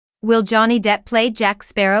Will Johnny Depp play Jack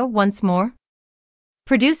Sparrow once more?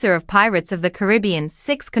 Producer of Pirates of the Caribbean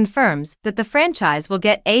 6 confirms that the franchise will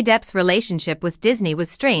get a Depp's relationship with Disney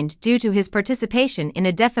was strained due to his participation in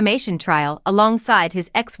a defamation trial alongside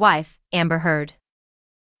his ex-wife, Amber Heard.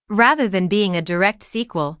 Rather than being a direct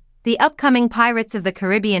sequel, the upcoming Pirates of the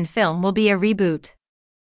Caribbean film will be a reboot.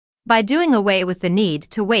 By doing away with the need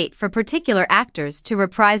to wait for particular actors to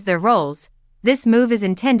reprise their roles, this move is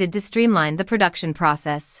intended to streamline the production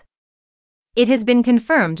process. It has been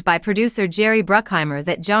confirmed by producer Jerry Bruckheimer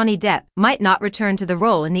that Johnny Depp might not return to the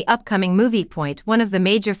role in the upcoming movie. One of the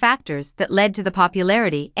major factors that led to the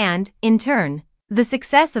popularity and, in turn, the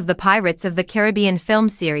success of the Pirates of the Caribbean film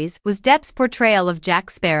series was Depp's portrayal of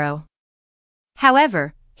Jack Sparrow.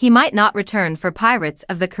 However, he might not return for Pirates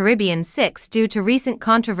of the Caribbean 6 due to recent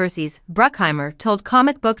controversies, Bruckheimer told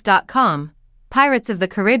comicbook.com. Pirates of the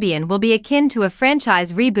Caribbean will be akin to a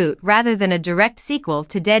franchise reboot rather than a direct sequel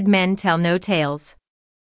to Dead Men Tell No Tales.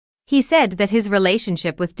 He said that his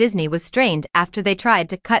relationship with Disney was strained after they tried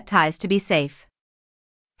to cut ties to be safe.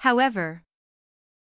 However,